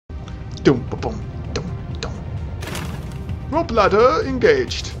Doom, boom, doom, doom. Rope ladder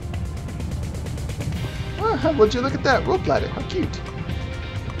engaged. Would you look at that rope ladder? How cute.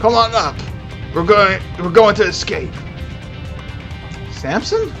 Come on up. We're going to escape.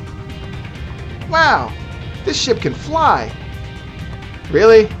 Samson? Wow, this ship can fly.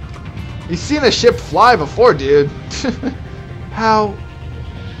 Really? You've seen a ship fly before, dude. How?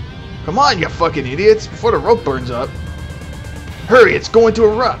 Come on, you fucking idiots, before the rope burns up. Hurry, it's going to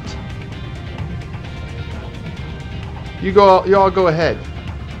erupt. You all go ahead.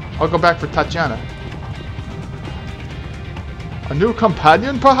 I'll go back for Tatiana. A new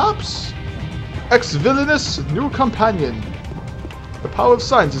companion, perhaps? Ex-villainous new companion. The power of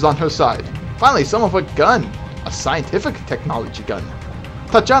science is on her side. Finally, someone with a gun. A scientific technology gun.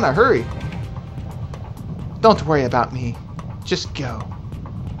 Tatiana, hurry. Don't worry about me. Just go.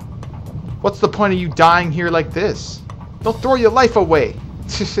 What's the point of you dying here like this? Don't throw your life away.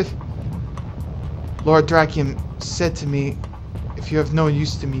 Lord Drakium said to me, if you have no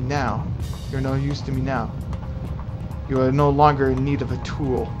use to me now, you're no use to me now. You are no longer in need of a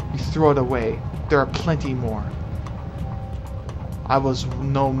tool. You throw it away. There are plenty more. I was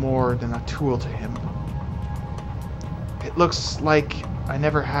no more than a tool to him. It looks like I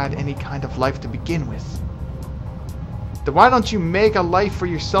never had any kind of life to begin with. Then why don't you make a life for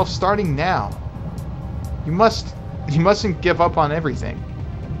yourself starting now? You mustn't give up on everything.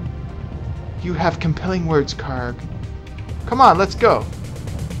 You have compelling words, Karg. Come on, let's go.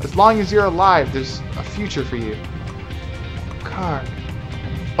 As long as you're alive, there's a future for you. Karg.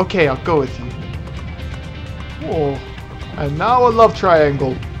 Okay, I'll go with you. Oh, and now a love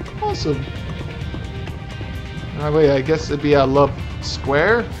triangle. Awesome. Wait, I guess it'd be a love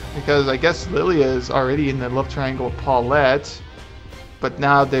square? Because I guess Lilia is already in the love triangle with Paulette. But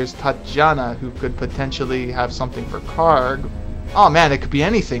now there's Tatiana, who could potentially have something for Karg. Oh man, it could be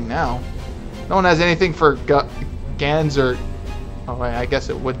anything now. No one has anything for Gans or... Oh wait, I guess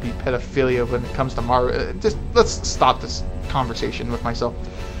it would be pedophilia when it comes to Maru. Just, let's stop this conversation with myself.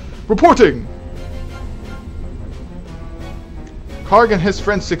 Reporting! Karg and his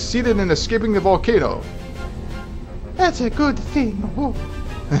friends succeeded in escaping the volcano. That's a good thing.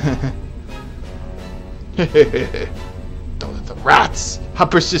 The rats! How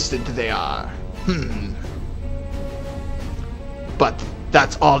persistent they are. But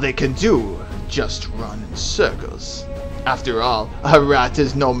that's all they can do. Just run in circles. After all, a rat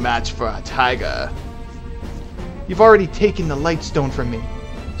is no match for a tiger. You've already taken the Lightstone from me.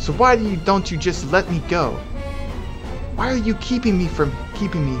 So why don't you just let me go? Why are you keeping me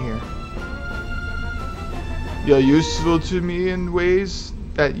here? You're useful to me in ways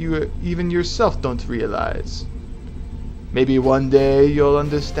that you even yourself don't realize. Maybe one day you'll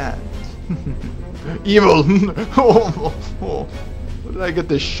understand. Evil! Where did I get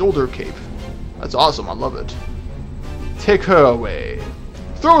this shoulder cape? That's awesome, I love it. Take her away.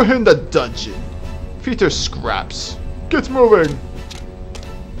 Throw her in the dungeon. Feed her scraps. Get moving!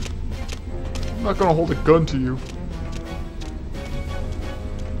 I'm not gonna hold a gun to you.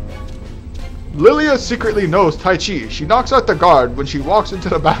 Lilia secretly knows Tai Chi. She knocks out the guard when she walks into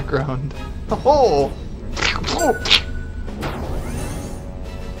the background. Oh!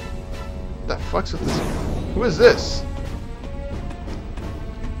 The fuck's with this? Who is this?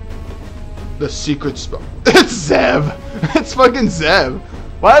 The secret spell. It's Zeb! It's fucking Zeb!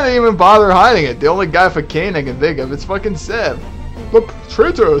 Why did they even bother hiding it? The only guy for Kane I can think of. It's fucking Zeb. Look,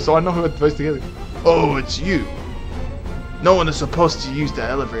 traitor, so I know who to face together. Oh, it's you. No one is supposed to use the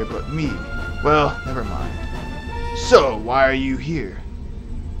elevator but me. Well, never mind. So, why are you here?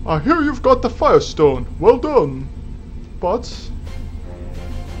 I hear you've got the Firestone. Well done. But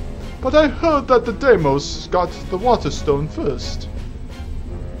I heard that the Deimos got the Waterstone first.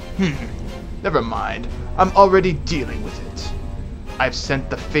 Never mind. I'm already dealing with it. I've sent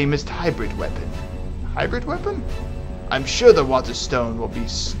the famous hybrid weapon. Hybrid weapon? I'm sure the Waterstone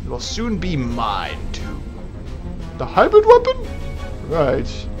will soon be mine too. The hybrid weapon?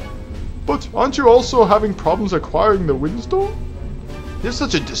 Right. But aren't you also having problems acquiring the Windstone? You have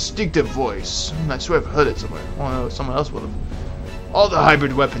such a distinctive voice. I swear I've heard it somewhere. Oh no, someone else would have. All the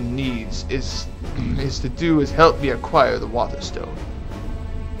hybrid weapon needs is help me acquire the Waterstone.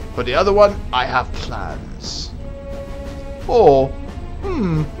 For the other one, I have plans. Oh,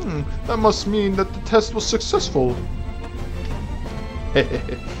 that must mean that the test was successful.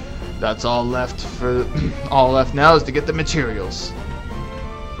 That's all left now is to get the materials.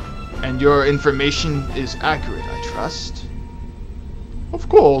 And your information is accurate, I trust? Of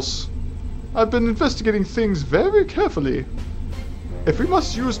course. I've been investigating things very carefully. If we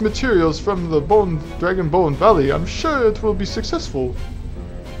must use materials from the Dragon Bone Valley, I'm sure it will be successful.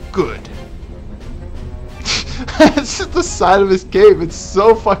 Good. It's just the side of his cape. It's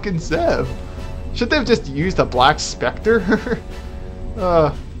so fucking Zev. Should they have just used a black specter?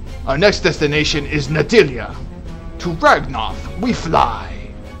 Our next destination is Nadilia. To Ragnoth we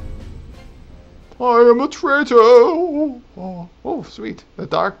fly. I am a traitor. Oh, sweet. The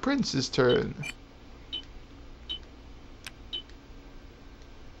Dark Prince's turn.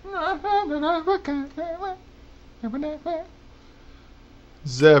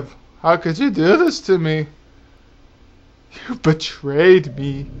 Zev, how could you do this to me? You betrayed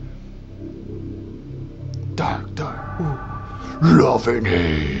me. Dark. Ooh. Love and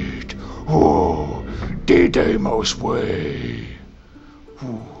hate. Oh, the Deimos way.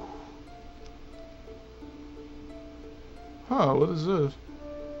 Ooh. Huh, what is this?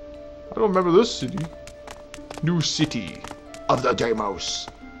 I don't remember this city. New city of the Deimos.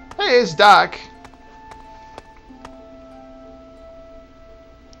 Hey, it's Doc.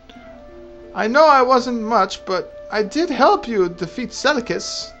 I know I wasn't much, but I did help you defeat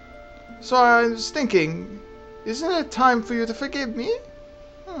Celicus. So I was thinking, isn't it time for you to forgive me?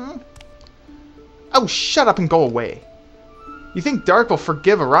 Oh, shut up and go away. You think Dark will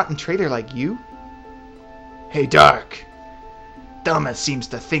forgive a rotten traitor like you? Hey, Dark. Dhelma seems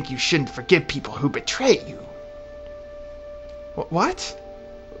to think you shouldn't forgive people who betray you. What?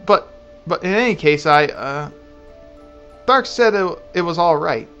 But in any case, Dark said it was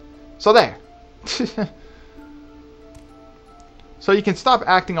alright. So there. So you can stop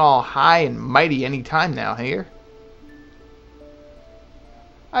acting all high and mighty any time now, here.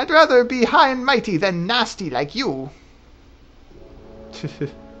 I'd rather be high and mighty than nasty like you.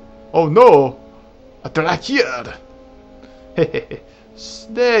 Oh no! A Drachyr!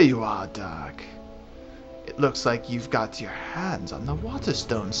 There you are, Dark. It looks like you've got your hands on the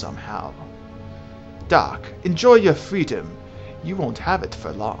Waterstone somehow. Dark, enjoy your freedom. You won't have it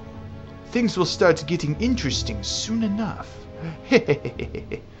for long. Things will start getting interesting soon enough.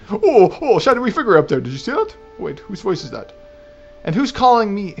 Oh, shadowy figure up there. Did you see that? Wait, whose voice is that? And who's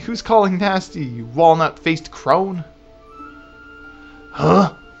calling nasty, you walnut-faced crone?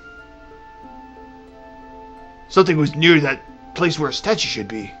 Huh? Something was near that place where a statue should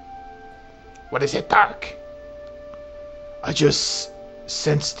be. What is it, Dark? I just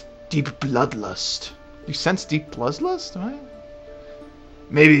sensed deep bloodlust. You sense deep bloodlust? Right?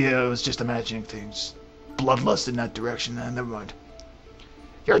 Maybe I was just imagining things. Bloodlust in that direction. Never mind.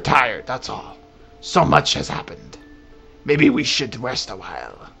 You're tired, that's all. So much has happened. Maybe we should rest a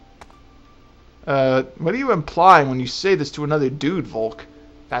while. What are you implying when you say this to another dude, Volk?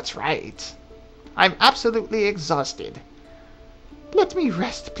 That's right. I'm absolutely exhausted. Let me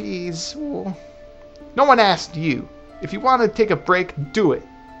rest, please. Oh. No one asked you. If you want to take a break, do it.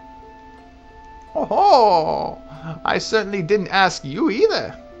 Oh, I certainly didn't ask you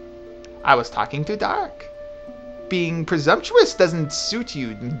either. I was talking to Dark. Being presumptuous doesn't suit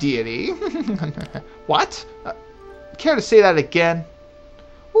you, dearie. What? Care to say that again?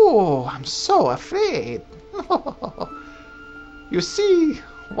 Oh, I'm so afraid. You see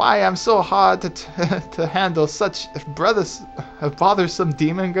why I'm so hard to handle such a bothersome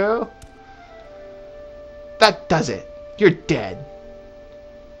demon girl? That does it. You're dead.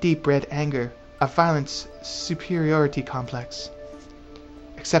 Deep red anger, a violent superiority complex.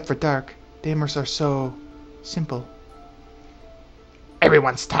 Except for Dark, Deimos are so simple.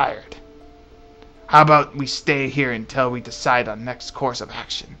 Everyone's tired. How about we stay here until we decide on next course of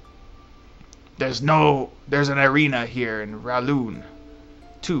action? There's an arena here in Raloon,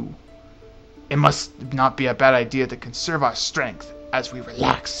 too. It must not be a bad idea to conserve our strength as we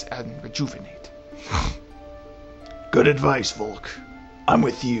relax and rejuvenate. Good advice, Volk. I'm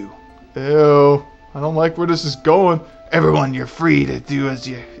with you. Ew, I don't like where this is going. Everyone, you're free to do as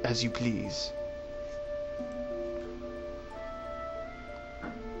you please.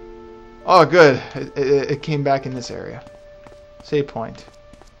 Oh, good. It came back in this area. Save point.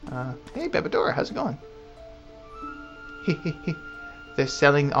 Hey, Bebadora, how's it going? They're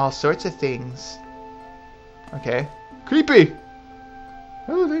selling all sorts of things. Okay. Creepy!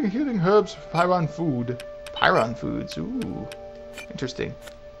 Oh, they're healing herbs for Pyron food. Pyron foods, ooh. Interesting.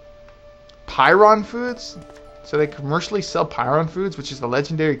 Pyron foods? So they commercially sell Pyron foods, which is the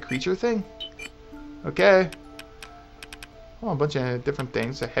legendary creature thing? Okay. Oh, a bunch of different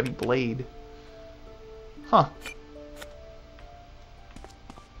things. A heavy blade. Huh.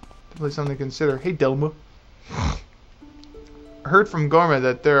 Definitely something to consider. Hey, Delma. I heard from Gorma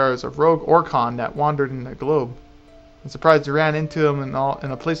that there is a rogue Orcon that wandered in the globe. I'm surprised you ran into him in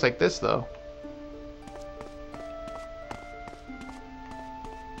a place like this, though.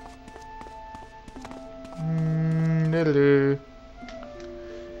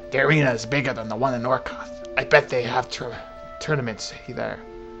 The arena is bigger than the one in Orkoth. I bet they have tournaments there.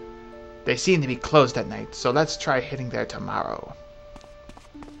 They seem to be closed at night, so let's try hitting there tomorrow.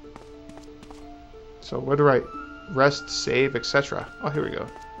 So what do I... Rest, save, etc. Oh, here we go.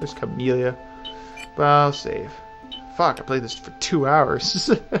 There's Camellia. But I'll save. Fuck, I played this for 2 hours.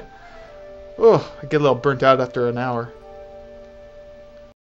 Oh, I get a little burnt out after an hour.